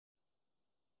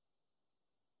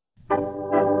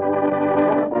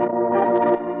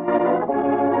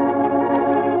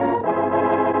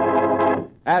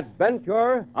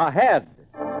Adventure Ahead.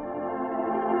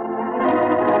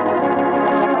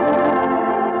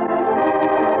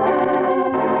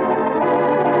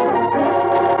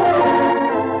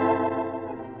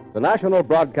 The National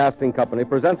Broadcasting Company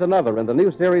presents another in the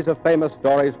new series of famous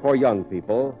stories for young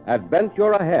people,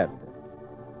 Adventure Ahead.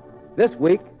 This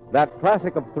week, that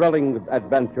classic of thrilling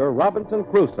adventure, Robinson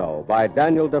Crusoe, by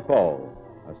Daniel Defoe,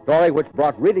 a story which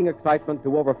brought reading excitement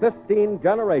to over 15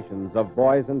 generations of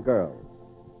boys and girls.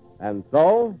 And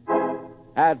so,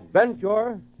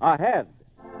 Adventure Ahead.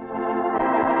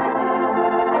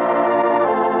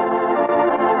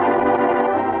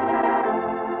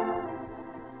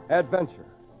 Adventure.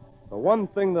 The one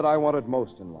thing that I wanted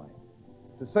most in life.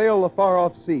 To sail the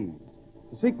far-off seas.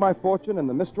 To seek my fortune in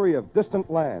the mystery of distant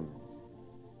lands.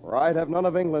 For I'd have none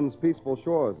of England's peaceful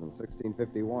shores in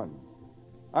 1651.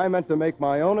 I meant to make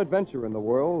my own adventure in the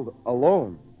world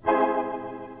alone.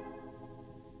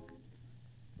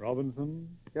 Robinson?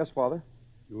 Yes, Father?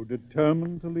 You're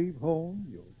determined to leave home,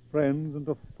 your friends, and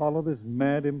to follow this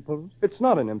mad impulse? It's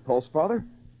not an impulse, Father.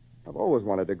 I've always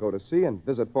wanted to go to sea and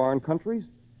visit foreign countries.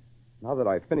 Now that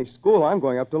I've finished school, I'm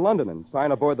going up to London and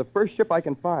sign aboard the first ship I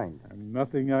can find. And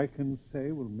nothing I can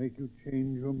say will make you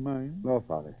change your mind? No,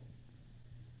 Father.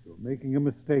 You're making a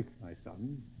mistake, my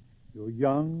son. You're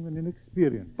young and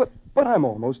inexperienced. But I'm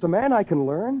almost a man. I can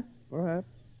learn. Perhaps.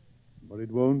 But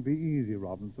it won't be easy,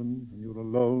 Robinson, when you're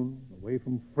alone, away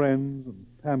from friends and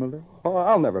family. Oh,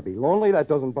 I'll never be lonely. That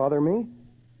doesn't bother me.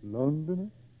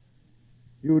 Loneliness?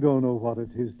 You don't know what it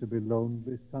is to be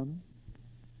lonely, son.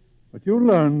 But you'll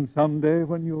learn someday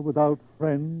when you're without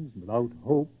friends, without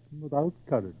hope, and without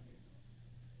courage.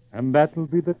 And that'll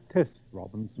be the test,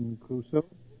 Robinson Crusoe,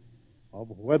 of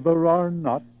whether or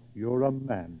not you're a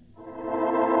man.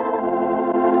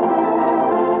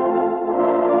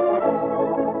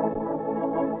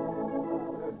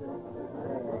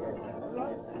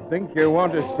 Think you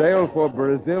want to sail for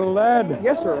Brazil, lad?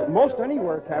 Yes, sir. Most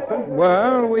anywhere, Captain.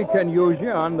 Well, we can use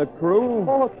you on the crew.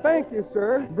 Oh, thank you,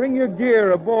 sir. Bring your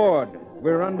gear aboard.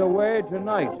 We're underway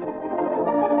tonight.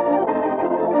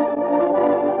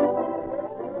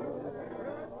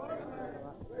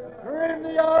 Trim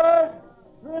the yards!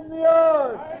 Trim the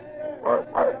yards!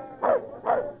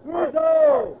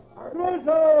 Crusoe!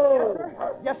 Crusoe!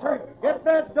 Yes, sir. Get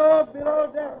that dog below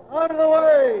deck out of the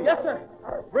way! Yes, sir.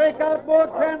 Break out more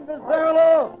canvas there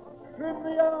aloft! Trim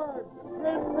the yards!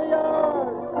 Trim the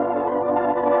yards!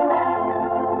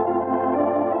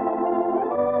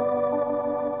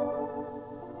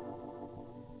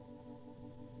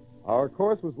 Our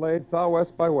course was laid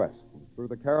southwest by west, through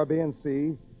the Caribbean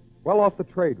Sea, well off the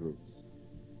trade routes.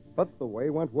 But the way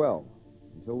went well,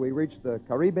 until we reached the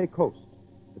Caribe coast,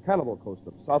 the cannibal coast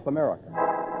of South America.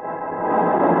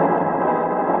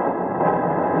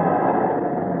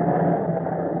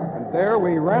 And there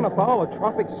we ran afoul a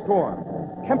tropic storm,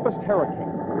 tempest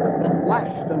hurricane, that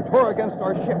lashed and tore against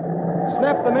our ship,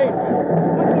 snapped the mainmast.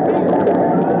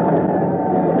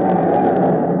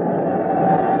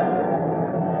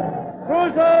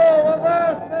 Crusoe!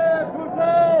 Avast there,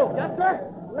 Crusoe! Yes, sir.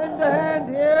 Lend a hand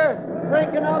here,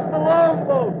 breaking out the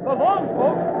longboat. The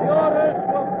longboat? The order is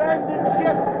to abandon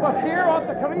ship. But here off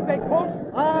the Caribe coast?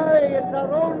 Aye, it's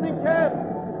our only chance.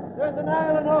 There's an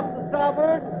island off the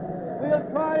starboard. We'll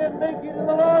try and make it in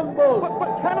the longboat.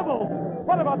 But cannibals!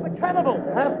 What about the cannibals?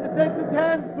 Have to take the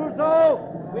chance, Crusoe.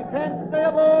 We can't stay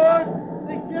aboard.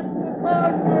 The ship's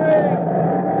foundering.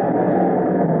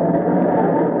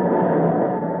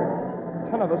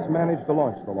 10 of us managed to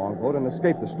launch the longboat and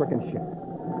escape the stricken ship.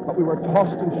 But we were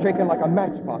tossed and shaken like a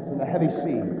matchbox in the heavy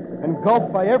sea, engulfed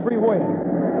by every wave,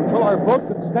 until our boat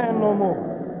could stand no more.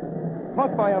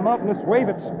 Caught by a mountainous wave,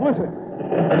 it splintered.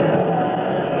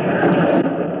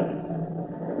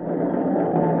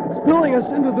 Spilling us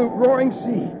into the roaring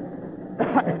sea.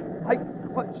 I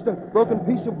clutched a broken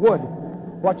piece of wood,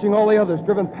 watching all the others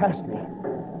driven past me,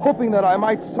 hoping that I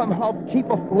might somehow keep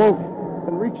afloat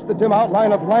and reach the dim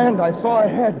outline of land I saw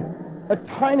ahead, a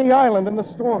tiny island in the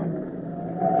storm.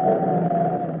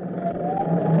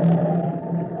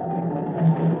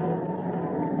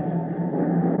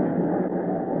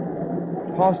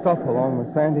 Tossed up along the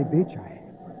sandy beach, I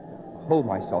pulled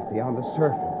myself beyond the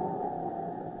surf.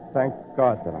 Thank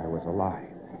God that I was alive.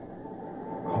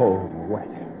 Cold and wet,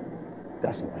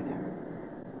 desolate,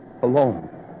 alone.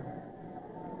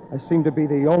 I seemed to be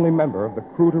the only member of the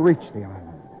crew to reach the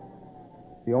island,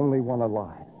 the only one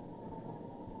alive.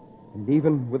 And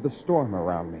even with the storm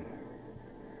around me,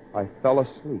 I fell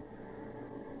asleep,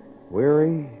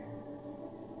 weary,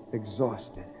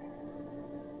 exhausted,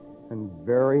 and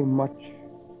very much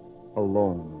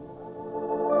alone.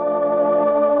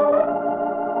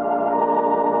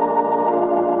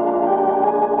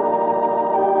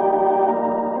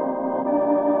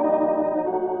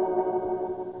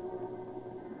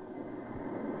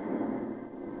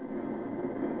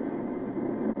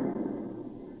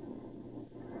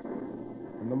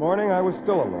 morning, I was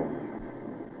still alone.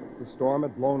 The storm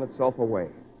had blown itself away,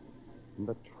 and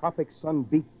the tropic sun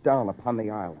beat down upon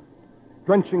the island,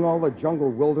 drenching all the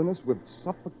jungle wilderness with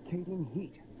suffocating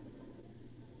heat.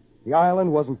 The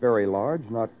island wasn't very large,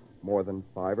 not more than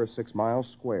 5 or 6 miles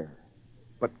square,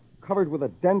 but covered with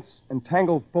a dense and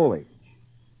tangled foliage,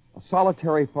 a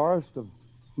solitary forest of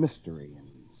mystery and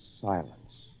silence,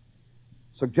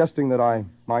 suggesting that I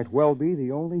might well be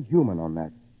the only human on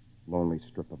that lonely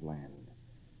strip of land.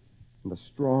 And a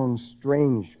strong,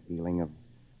 strange feeling of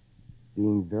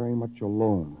being very much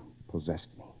alone possessed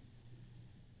me.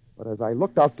 But as I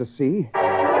looked out to sea,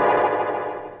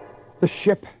 the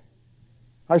ship.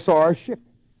 I saw our ship,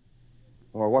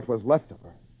 or what was left of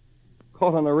her.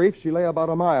 Caught on a reef, she lay about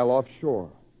a mile offshore,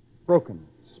 broken,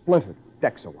 splintered,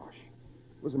 decks awash.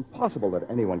 It was impossible that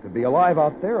anyone could be alive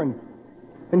out there, and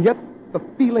yet the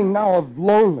feeling now of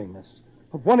loneliness,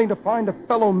 of wanting to find a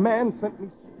fellow man, sent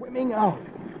me swimming out,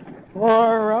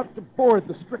 far out to board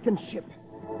the stricken ship.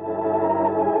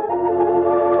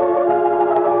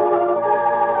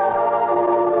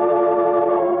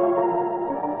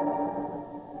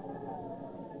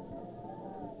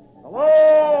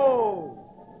 Hello!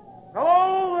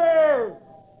 Hello there!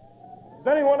 Is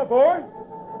anyone aboard?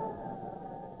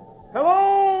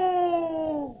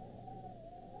 Hello!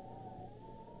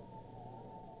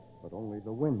 But only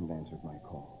the wind answered my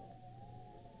call.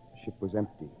 The ship was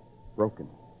empty, broken,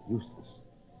 useless,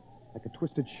 like a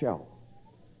twisted shell,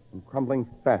 and crumbling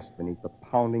fast beneath the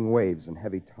pounding waves and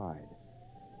heavy tide.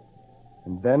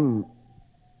 And then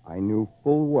I knew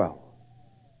full well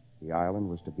the island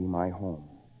was to be my home,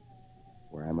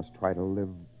 where I must try to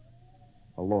live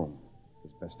alone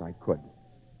as best I could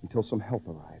until some help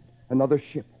arrived, another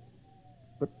ship.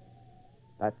 But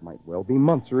that might well be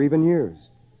months or even years.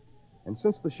 And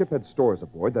since the ship had stores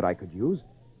aboard that I could use,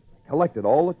 I collected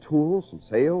all the tools and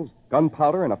sails,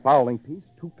 gunpowder and a fowling piece,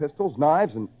 2 pistols,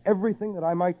 knives, and everything that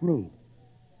I might need.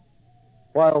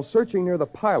 While searching near the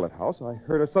pilot house, I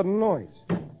heard a sudden noise.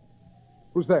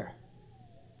 Who's there?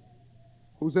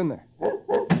 Who's in there?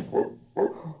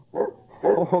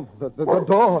 Oh, the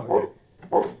dog.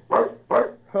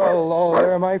 Hello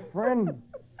there, my friend.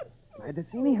 Glad to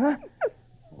see me, huh?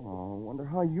 Oh, I wonder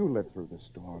how you lived through the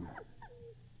storm.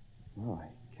 Well, I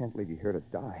can't leave you here to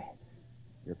die.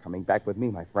 You're coming back with me,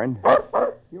 my friend.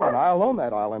 You and I'll own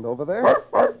that island over there.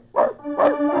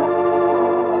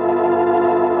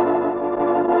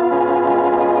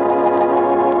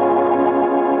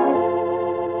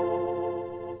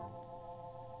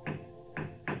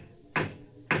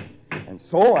 And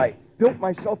so I built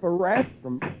myself a raft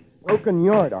from broken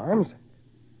yard arms,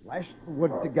 lashed the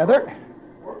wood together,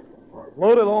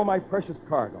 loaded all my precious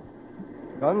cargo.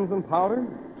 Guns and powder,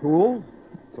 tools,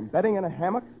 some bedding and a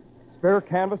hammock, spare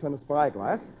canvas and a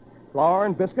spyglass, flour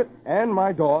and biscuit, and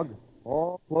my dog,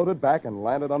 all floated back and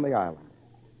landed on the island.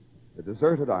 The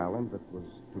deserted island that was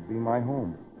to be my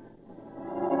home.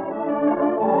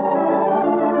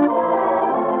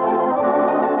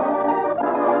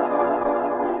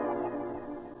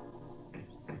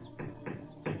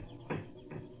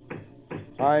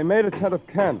 I made a tent of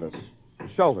canvas,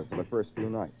 shelter for the first few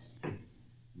nights.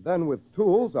 Then, with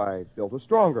tools, I built a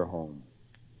stronger home,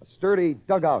 a sturdy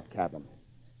dugout cabin,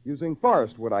 using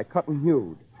forest wood I cut and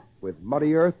hewed, with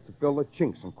muddy earth to fill the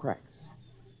chinks and cracks.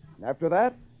 And after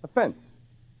that, a fence,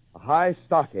 a high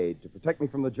stockade to protect me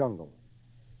from the jungle.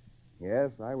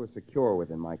 Yes, I was secure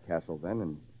within my castle then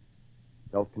and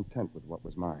felt content with what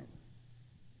was mine.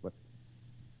 But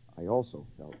I also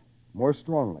felt, more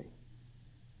strongly,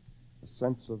 a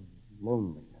sense of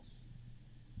loneliness.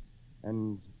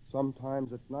 And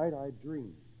sometimes at night I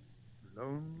dream.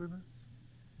 Loneliness?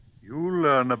 You'll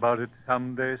learn about it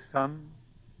someday, son,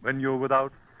 when you're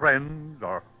without friends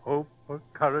or hope or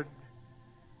courage.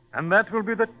 And that will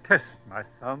be the test, my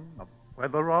son, of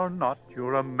whether or not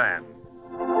you're a man.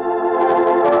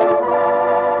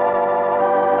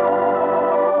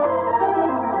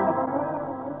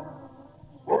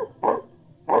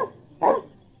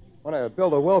 When I had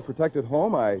built a well-protected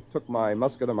home, I took my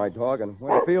musket and my dog and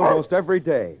went afield most every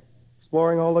day,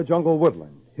 exploring all the jungle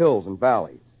woodland, hills, and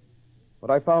valleys. But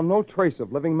I found no trace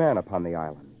of living man upon the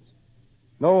islands.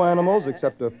 No animals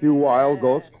except a few wild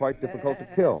goats quite difficult to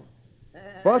kill.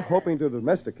 But hoping to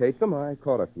domesticate them, I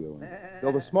caught a few and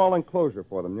built a small enclosure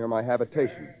for them near my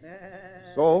habitation.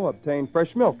 So obtained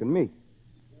fresh milk and meat.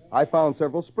 I found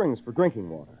several springs for drinking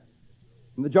water.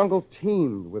 And the jungle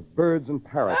teemed with birds and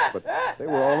parrots, but they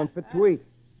were all unfit to eat.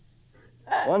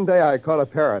 One day I caught a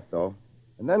parrot, though,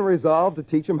 and then resolved to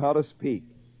teach him how to speak.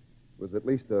 It was at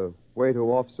least a way to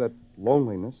offset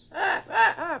loneliness.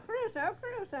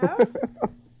 Crusoe.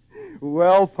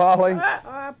 Well, Polly?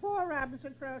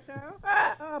 Robinson Crusoe.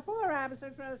 Oh, poor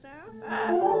Robinson Crusoe.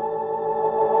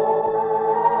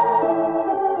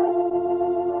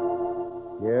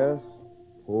 Yes,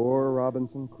 poor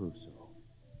Robinson Crusoe.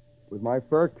 With my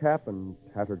fur cap and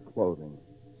tattered clothing,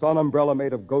 sun umbrella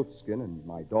made of goatskin, and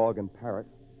my dog and parrot,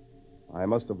 I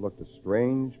must have looked a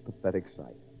strange, pathetic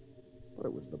sight. But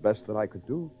it was the best that I could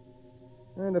do.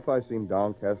 And if I seemed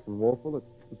downcast and woeful, it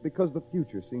was because the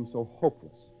future seemed so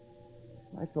hopeless.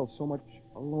 I felt so much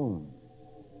alone.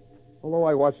 Although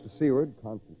I watched to seaward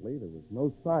constantly, there was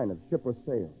no sign of ship or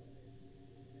sail.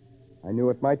 I knew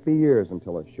it might be years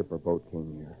until a ship or boat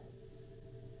came near.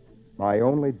 My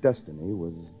only destiny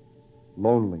was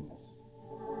loneliness.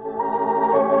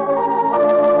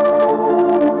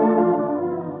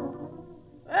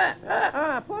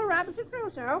 Poor Robinson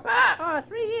Crusoe.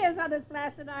 3 years on this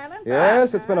blasted island. Yes,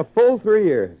 it's been a full 3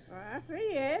 years.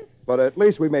 3 years? But at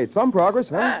least we made some progress,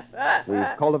 huh?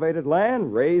 We've cultivated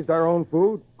land, raised our own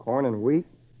food, corn and wheat.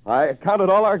 I counted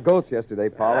all our goats yesterday,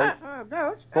 Polly.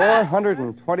 Goats?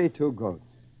 422 goats.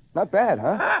 Not bad,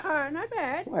 huh? Not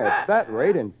bad. Why, at that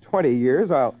rate, in 20 years,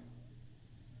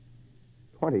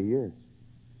 20 years.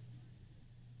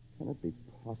 Can it be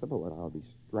possible that I'll be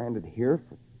stranded here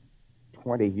for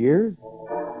 20 years?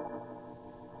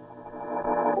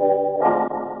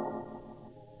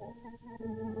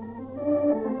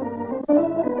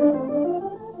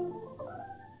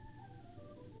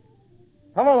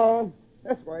 Come along.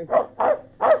 This way.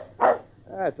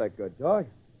 That's a good dog.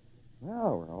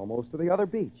 Well, we're almost to the other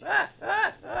beach.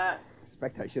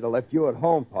 Expect I should have left you at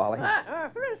home, Polly.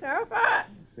 Crusoe.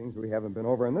 Seems we haven't been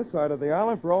over on this side of the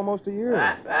island for almost a year.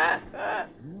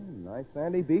 Nice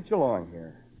sandy beach along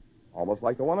here. Almost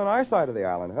like the one on our side of the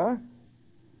island, huh?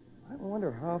 I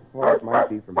wonder how far it might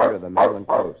be from here to the Maryland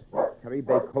coast, the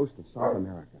Caribe coast of South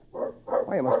America.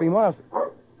 Why, it must be miles.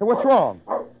 Hey, what's wrong?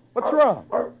 What's wrong?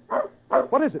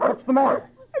 What is it? What's the matter?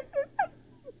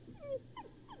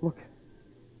 Look.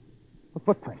 A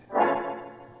footprint.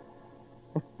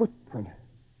 A footprint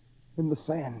in the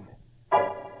sand.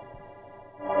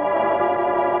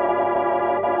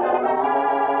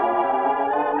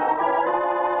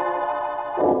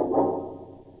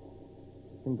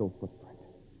 Single footprint.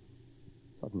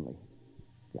 Suddenly,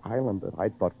 the island that I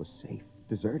thought was safe,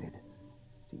 deserted,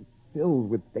 seemed filled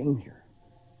with danger.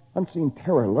 Unseen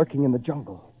terror lurking in the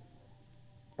jungle.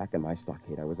 Back in my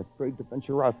stockade, I was afraid to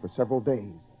venture out for several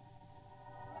days.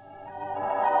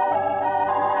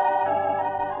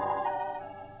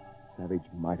 Savage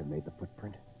might have made the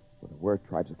footprint, for there were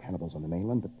tribes of cannibals on the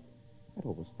mainland, but I'd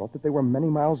always thought that they were many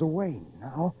miles away.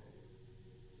 Now,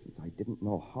 since I didn't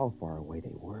know how far away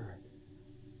they were,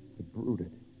 I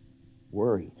brooded,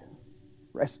 worried,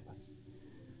 restless,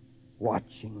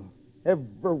 watching,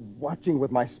 ever watching with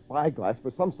my spyglass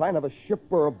for some sign of a ship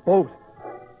or a boat.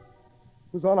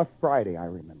 It was on a Friday, I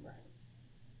remember.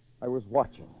 I was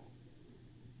watching.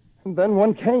 And then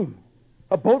one came.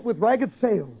 A boat with ragged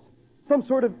sails. Some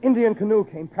sort of Indian canoe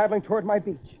came paddling toward my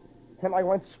beach. And I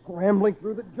went scrambling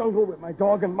through the jungle with my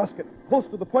dog and musket, close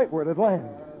to the point where it had landed.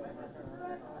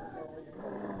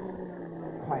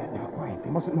 Quiet now, quiet.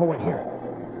 They mustn't know we're here.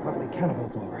 Probably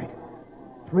cannibals, all right.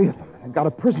 3 of them, and got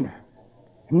a prisoner.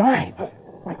 Knives.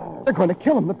 Why, they're going to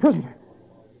kill him, the prisoner.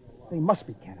 They must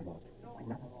be cannibals.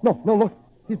 No, look.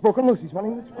 He's broken loose. He's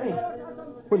running this way.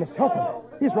 We must help him.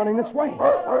 He's running this way.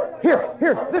 Here,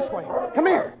 this way. Come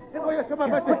here. Quick.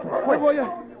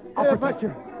 I'll protect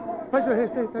you.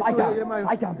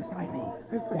 Lie down beside me.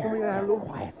 There.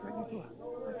 Quiet.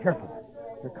 Careful.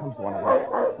 Here comes one of them.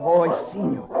 Oh, he's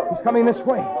seen you. He's coming this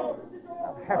way.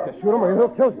 I'll have to shoot him or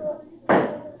he'll kill you.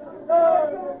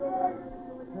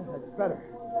 That's better.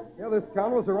 The other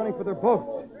scoundrels are running for their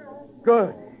boats.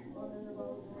 Good.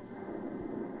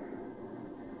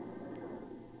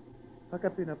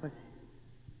 There.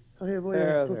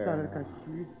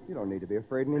 You don't need to be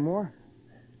afraid anymore.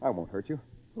 I won't hurt you.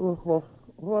 I don't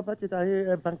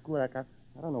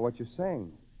know what you're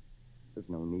saying. There's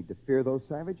no need to fear those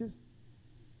savages.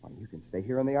 Why, you can stay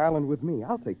here on the island with me.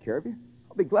 I'll take care of you.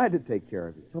 I'll be glad to take care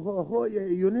of you. I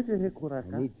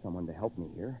need someone to help me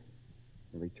here.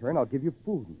 In return, I'll give you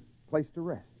food and a place to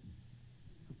rest.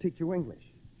 I'll teach you English,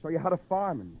 show you how to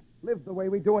farm and live the way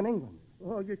we do in England.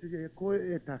 And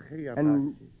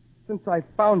since I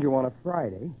found you on a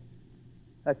Friday,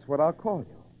 that's what I'll call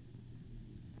you.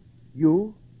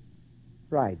 You,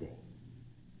 Friday.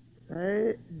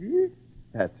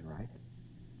 That's right.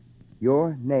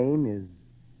 Your name is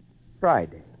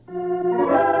Friday.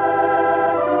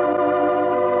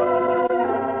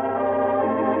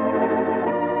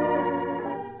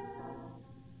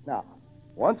 Now,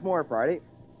 once more, Friday.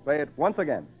 Say it once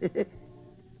again.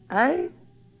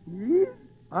 live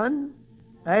on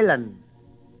island.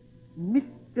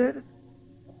 Mr.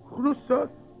 Crusoe,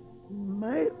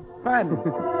 my friend.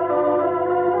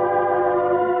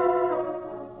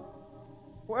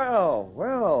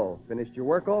 Well, finished your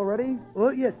work already? Oh,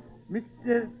 yes,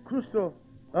 Mr. Crusoe,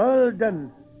 all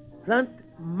done. Plant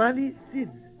many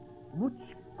seeds, much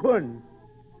corn.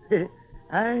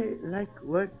 I like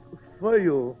work for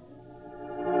you.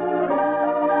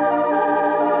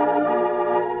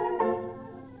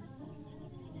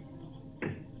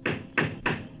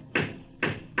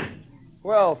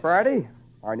 Well, Friday,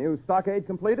 our new stockade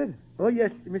completed? Oh,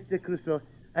 yes, Mr. Crusoe.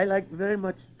 I like very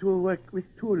much to work with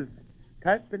tools.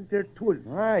 Carpenter tools.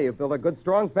 Ah, you built a good,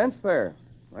 strong fence there.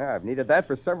 Well, I've needed that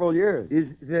for several years. Is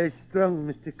very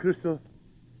strong, Mr. Crusoe.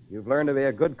 You've learned to be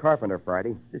a good carpenter,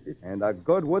 Friday, and a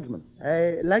good woodsman.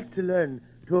 I like to learn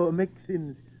to make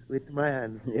things with my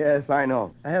hands. Yes, I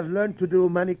know. I have learned to do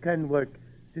many kind work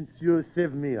since you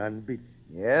saved me on beach.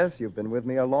 Yes, you've been with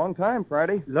me a long time,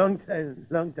 Friday. Long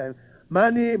time.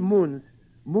 Many moons.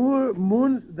 More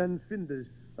moons than fingers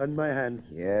on my hands.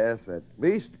 Yes, at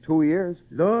least 2 years.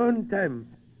 Long time.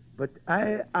 But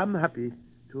I am happy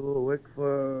to work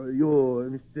for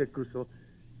you, Mr. Crusoe.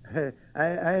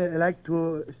 I like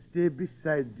to stay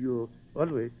beside you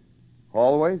always.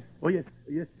 Always? Oh, yes,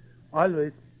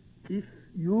 always. If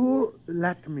you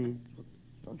let me.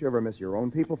 Don't you ever miss your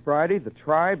own people, Friday? The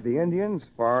tribe, the Indians,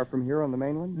 far from here on the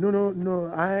mainland? No.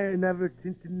 I never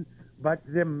thinking about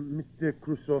them, Mr.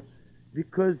 Crusoe,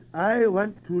 because I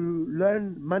want to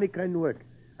learn many kind of work.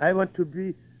 I want to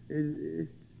be,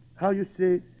 how you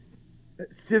say,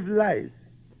 civilized.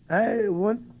 I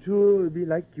want to be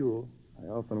like you. I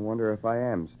often wonder if I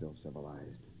am still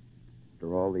civilized.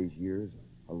 After all these years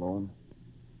alone.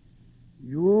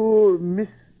 You miss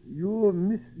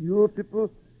your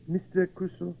people, Mr.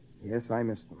 Crusoe? Yes, I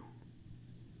miss them.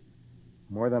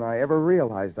 More than I ever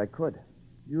realized I could.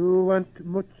 You want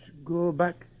much go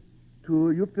back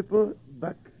to your people,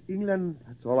 back England?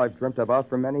 That's all I've dreamt about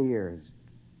for many years.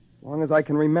 As long as I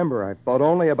can remember, I've thought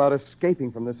only about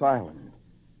escaping from this island.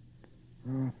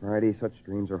 Oh, Friday, such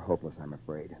dreams are hopeless, I'm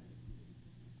afraid.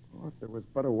 Oh, if there was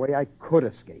but a way I could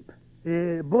escape.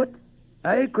 Boat?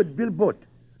 I could build boat,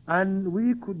 and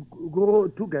we could go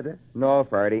together. No,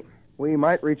 Friday. We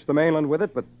might reach the mainland with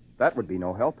it, but that would be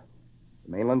no help.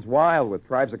 The mainland's wild with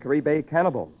tribes of Caribe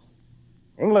cannibals.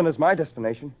 England is my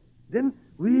destination. Then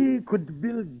we could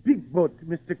build big boat,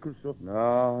 Mr. Crusoe.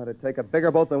 No, it'd take a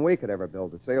bigger boat than we could ever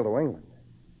build to sail to England.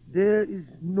 There is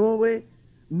no way,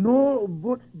 no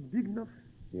boat big enough.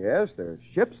 Yes, there's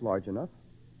ships large enough.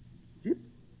 Ship?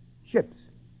 Ships.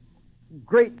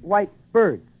 Great white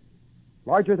birds.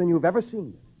 Larger than you've ever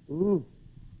seen. Ooh.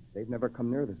 They've never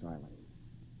come near this island.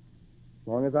 As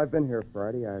long as I've been here,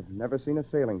 Friday, I've never seen a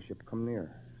sailing ship come near.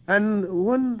 And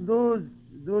one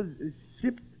those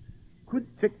ships could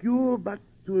take you back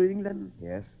to England?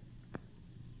 Yes.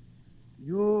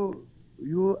 You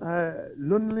are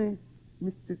lonely,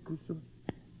 Mr. Crusoe?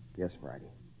 Yes, Friday.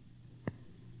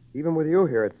 Even with you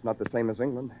here, it's not the same as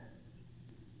England.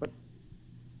 But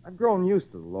I've grown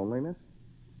used to the loneliness.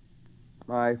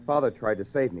 My father tried to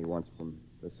save me once from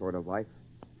this sort of life.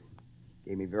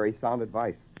 Gave me very sound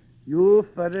advice. Your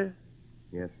father?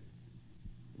 Yes.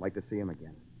 I'd like to see him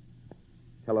again.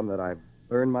 Tell him that I've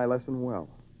learned my lesson well.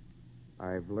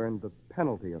 I've learned the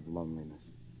penalty of loneliness.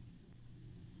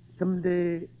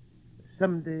 Someday,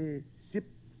 ship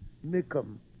may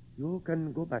come. You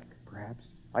can go back. Perhaps.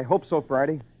 I hope so,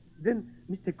 Friday. Then,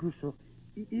 Mr. Crusoe,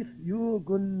 if you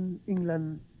go to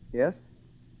England, Yes?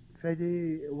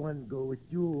 Friday want go with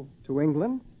you. To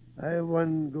England? I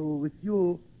want go with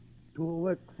you to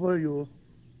work for you.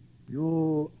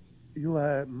 You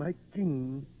are my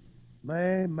king,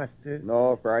 my master.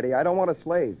 No, Friday, I don't want a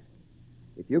slave.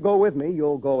 If you go with me,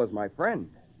 you'll go as my friend.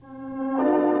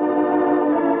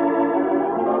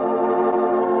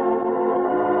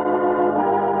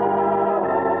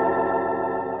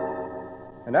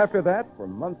 And after that, for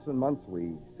months and months,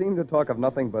 we seemed to talk of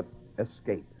nothing but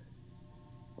escape.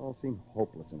 It all seemed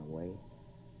hopeless in a way.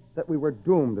 That we were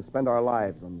doomed to spend our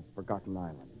lives on this forgotten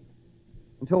island.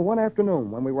 Until one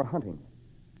afternoon, when we were hunting,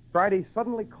 Friday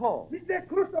suddenly called. Mr.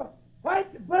 Crusoe,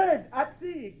 white bird at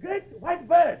sea, great white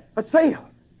bird. A sail!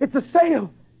 It's a sail!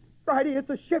 Friday, it's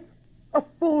a ship. A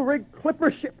full-rigged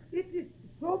clipper ship. It is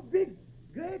so big,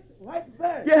 great white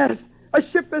bird. Yes, a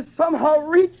ship has somehow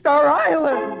reached our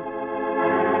island.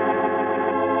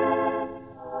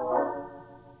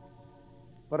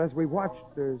 But as we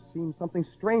watched, there seemed something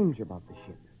strange about the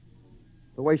ship.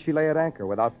 The way she lay at anchor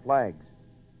without flags.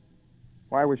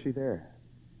 Why was she there?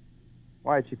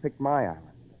 Why had she picked my island?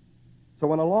 So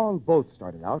when a long boat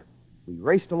started out, we We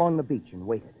raced along the beach and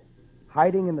waited,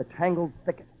 hiding in the tangled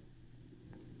thicket.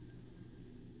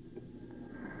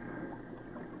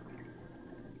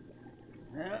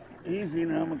 Well, easy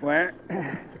now, McGuire.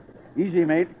 Easy,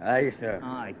 mate. Aye, sir.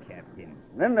 Aye, Captain.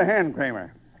 Lend a hand,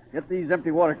 Kramer. Get these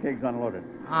empty water kegs unloaded.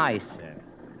 Aye, sir.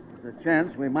 There's a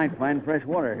chance we might find fresh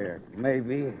water here.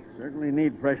 Maybe. Certainly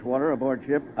need fresh water aboard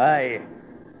ship. Aye.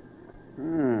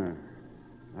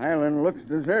 Island looks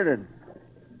deserted.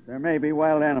 There may be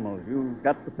wild animals. You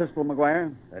got the pistol,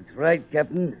 McGuire? That's right,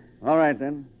 Captain. All right,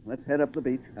 then. Let's head up the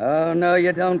beach. Oh, no,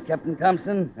 you don't, Captain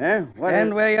Thompson. Eh? What?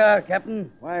 Stand where you are,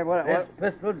 Captain. Why, what? This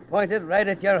pistol's pointed right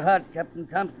at your heart, Captain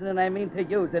Thompson, and I mean to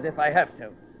use it if I have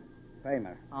to.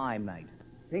 Kramer, Aye, mate.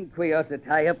 think we ought to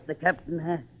tie up the captain,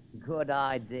 huh? Good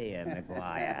idea,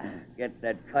 McGuire. Get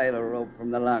that coil of rope from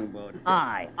the longboat.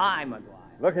 Aye, McGuire.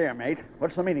 Look here, mate.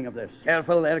 What's the meaning of this?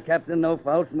 Careful there, Captain. No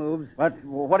false moves. But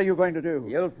what are you going to do?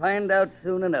 You'll find out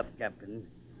soon enough, Captain.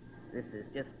 This is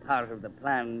just part of the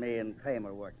plan me and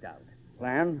Kramer worked out.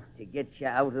 Plan? To get you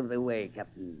out of the way,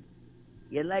 Captain.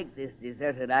 You like this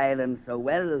deserted island so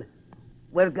well,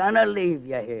 we're gonna leave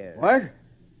you here. What?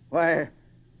 Why,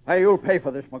 you'll pay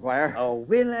for this, McGuire. Oh,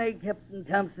 will I, Captain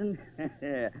Thompson?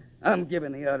 I'm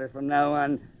giving the orders from now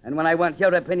on, and when I want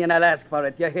your opinion, I'll ask for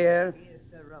it. You hear? Here's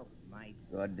the rope, mate.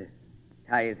 Good.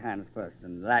 Tie his hands first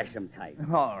and lash him tight.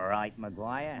 All right,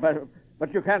 McGuire.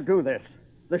 But you can't do this.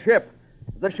 The ship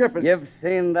is... You've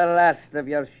seen the last of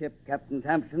your ship, Captain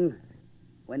Thompson.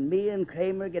 When me and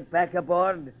Kramer get back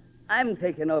aboard, I'm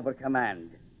taking over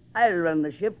command. I'll run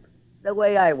the ship the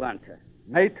way I want to.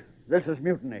 Mate, this is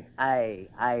mutiny. Aye,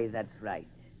 that's right.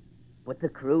 But the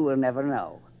crew will never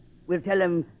know. We'll tell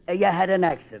them you had an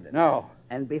accident. No.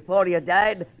 And before you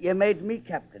died, you made me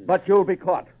captain. But you'll be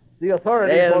caught. The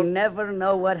authorities They'll will... never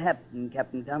know what happened,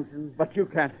 Captain Thompson. But you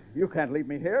can't leave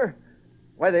me here.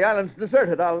 Why, the island's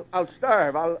deserted. I'll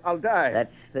starve. I'll die.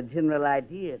 That's the general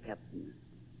idea, Captain.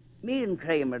 Me and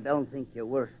Kramer don't think you're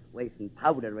worth wasting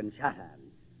powder and shot on.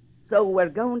 So we're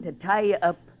going to tie you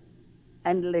up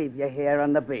and leave you here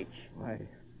on the beach.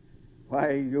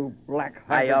 Why, you black...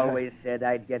 I always said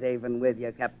I'd get even with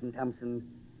you, Captain Thompson.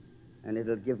 And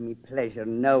it'll give me pleasure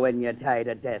knowing you died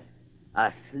a death.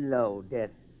 A slow death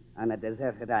on a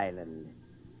deserted island.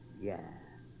 Yeah,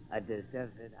 a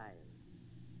deserted island.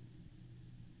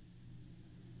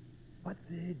 What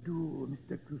they do,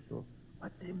 Mr. Crusoe?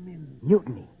 What they mean?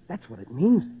 Mutiny. That's what it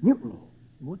means. Mutiny.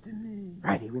 Mutiny.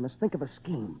 Righty, we must think of a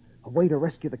scheme. A way to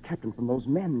rescue the captain from those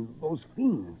men, those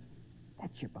fiends. That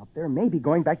ship out there may be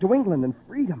going back to England and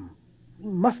freedom.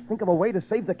 We must think of a way to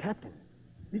save the captain.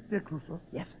 Mr. Crusoe?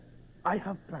 Yes. I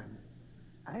have plans.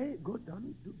 I go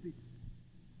down to beach.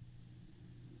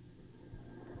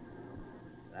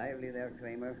 Lively there,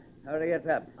 Kramer. Hurry it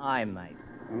up. Aye, mate.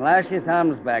 And lash his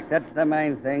arms back. That's the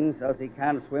main thing, so he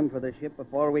can't swim for the ship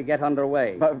before we get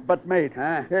underway. But mate,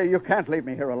 Huh? you can't leave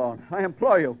me here alone. I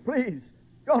implore you, please.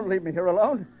 Don't leave me here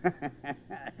alone.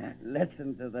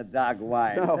 Listen to the dog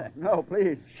whine. No,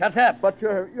 please. Shut up. But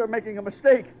you're making a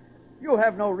mistake. You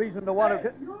have no reason to want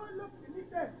to... You look,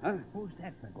 mister. Huh? Who's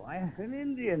that, McGuire? An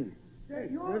Indian. Say,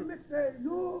 mister,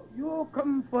 you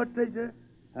come for treasure.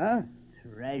 Huh?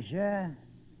 Treasure?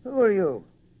 Who are you?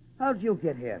 How'd you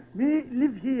get here? Me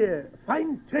live here,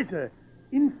 find treasure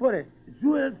in forest,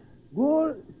 jewels,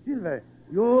 gold, silver.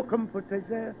 You come for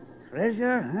treasure?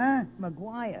 Treasure, huh?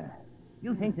 McGuire,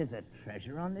 you think there's a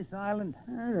treasure on this island?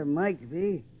 There might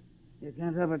be. You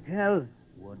can't ever tell.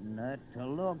 Wouldn't hurt to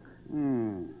look.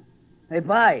 Hey,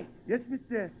 bye. Yes,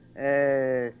 mister.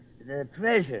 The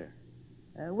treasure.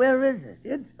 Where is it?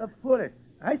 It's a forest.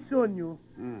 I saw you.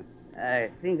 I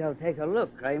think I'll take a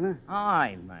look, Kramer.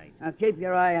 Aye, mate. Now keep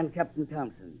your eye on Captain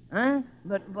Thompson. Huh?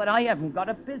 But I haven't got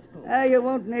a pistol. You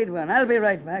won't need one. I'll be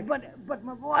right back. But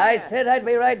McGuire... I said I'd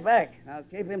be right back. Now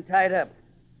keep him tied up.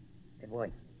 Hey,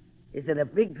 boy, is it a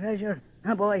big treasure?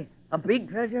 Huh, boy? A big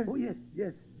treasure? Oh, yes.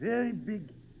 Very big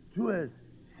jewels,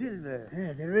 silver.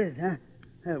 Yeah, there is,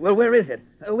 huh? Well, where is it?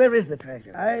 Where is the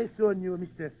treasure? I saw you,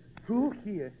 mister. Through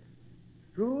here,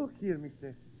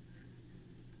 mister.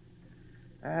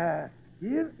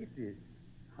 Here it is.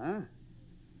 Huh?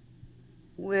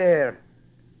 Where?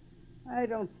 I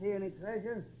don't see any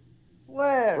treasure.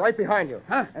 Where? Right behind you.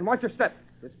 Huh? And watch your step.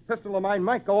 This pistol of mine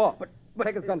might go off. But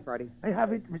take his gun, Friday. I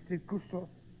have it, Mr. Crusoe.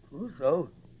 Crusoe?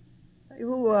 Hey,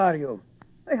 who are you?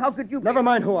 Hey, how could you... Never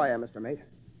mind who I am, Mr. Mate.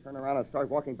 Turn around and start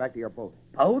walking back to your boat.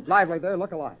 Boat? Lively there,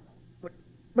 look alive.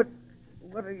 But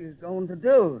what are you going to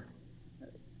do?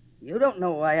 You don't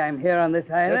know why I'm here on this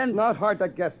island. It's not hard to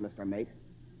guess, Mr. Mate.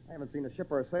 I haven't seen a ship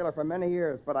or a sailor for many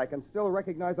years, but I can still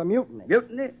recognize a mutiny.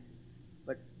 Mutiny?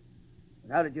 But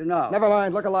how did you know? Never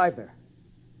mind, look alive there.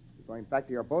 going back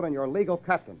to your boat and your legal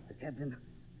captain. The captain?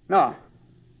 No.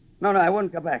 No, I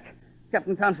won't go back.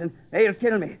 Captain Thompson, he'll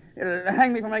kill me. He'll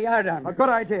hang me from a yardarm. A good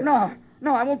idea.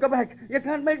 No, I won't go back. You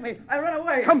can't make me. I'll run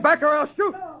away. Come back or I'll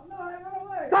shoot. No, I run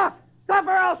away. Stop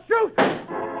or I'll shoot.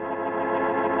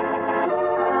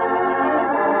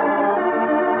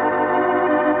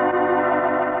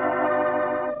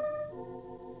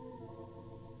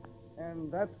 And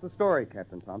that's the story,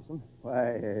 Captain Thompson.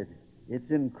 Why, it's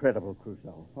incredible,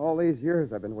 Crusoe. All these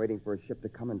years I've been waiting for a ship to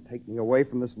come and take me away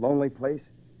from this lonely place.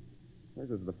 This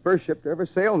is the first ship to ever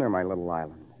sail near my little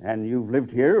island. And you've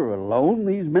lived here alone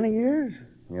these many years?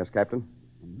 Yes, Captain.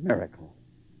 A miracle.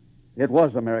 It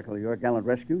was a miracle, your gallant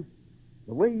rescue.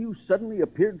 The way you suddenly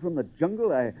appeared from the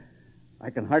jungle, I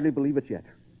can hardly believe it yet.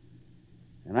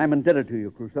 And I'm indebted to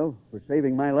you, Crusoe, for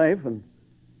saving my life and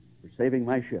for saving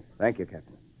my ship. Thank you,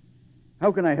 Captain.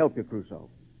 How can I help you, Crusoe?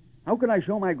 How can I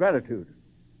show my gratitude?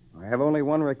 I have only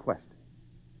one request.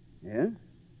 Yes?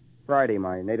 Friday,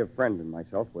 my native friend and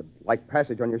myself would like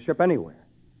passage on your ship anywhere.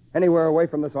 Anywhere away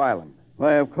from this island.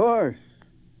 Why, of course.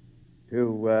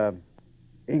 To,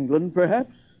 England,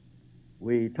 perhaps?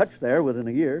 We touch there within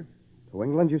a year. To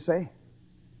England, you say?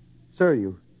 Sir,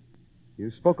 you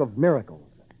spoke of miracles.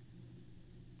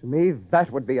 To me,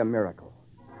 that would be a miracle.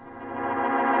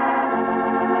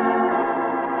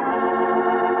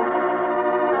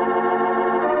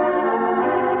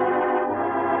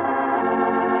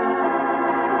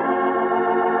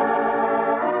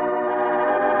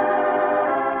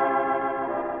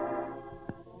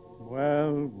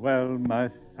 Well, my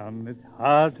son, it's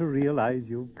hard to realize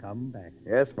you've come back.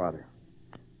 Yes, Father.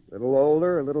 A little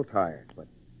older, a little tired, but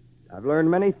I've learned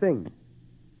many things.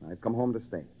 I've come home to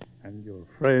stay. And your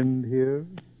friend here?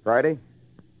 Friday?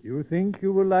 You think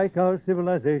you will like our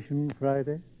civilization,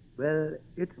 Friday? Well,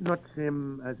 it's not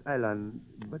same as island,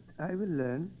 but I will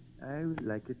learn. I will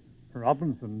like it.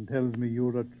 Robinson tells me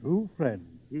you're a true friend.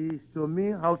 He showed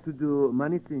me how to do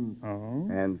many things. Oh?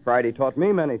 And Friday taught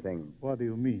me many things. What do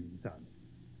you mean, son?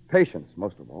 Patience,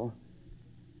 most of all.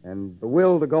 And the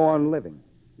will to go on living,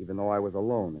 even though I was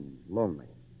alone and lonely.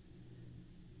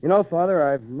 You know, Father,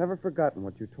 I've never forgotten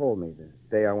what you told me the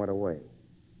day I went away.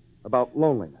 About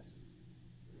loneliness.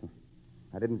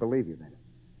 I didn't believe you then.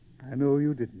 I know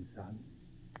you didn't, son.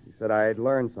 You said I'd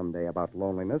learn someday about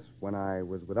loneliness when I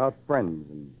was without friends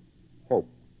and hope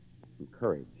and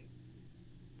courage.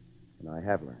 And I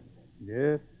have learned.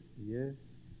 Yes.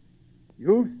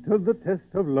 You've stood the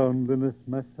test of loneliness,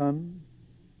 my son.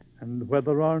 And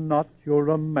whether or not you're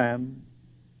a man,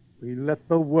 we let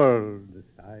the world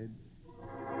decide.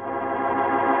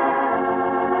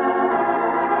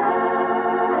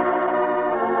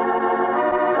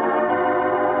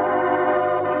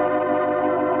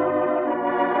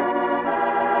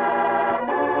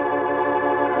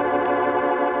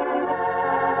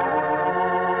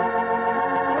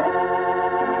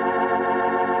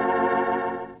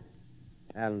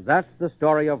 And that's the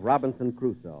story of Robinson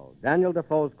Crusoe, Daniel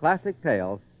Defoe's classic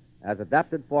tale as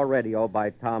adapted for radio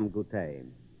by Tom Goutet.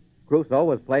 Crusoe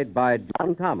was played by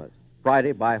John Thomas,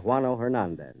 Friday by Juano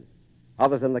Hernandez.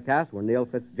 Others in the cast were Neil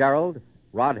Fitzgerald,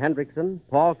 Rod Hendrickson,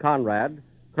 Paul Conrad,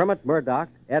 Kermit Murdoch,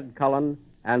 Ed Cullen,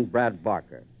 and Brad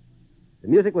Barker. The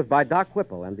music was by Doc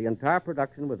Whipple, and the entire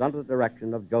production was under the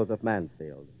direction of Joseph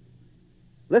Mansfield.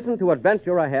 Listen to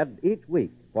Adventure Ahead each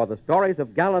week for the stories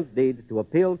of gallant deeds to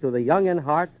appeal to the young in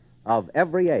heart of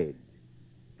every age.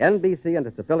 NBC and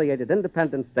its affiliated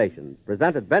independent stations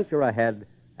present Adventure Ahead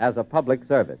as a public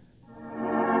service.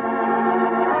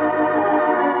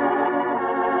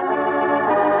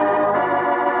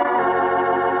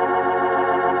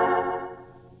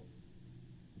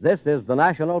 This is the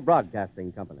National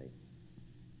Broadcasting Company.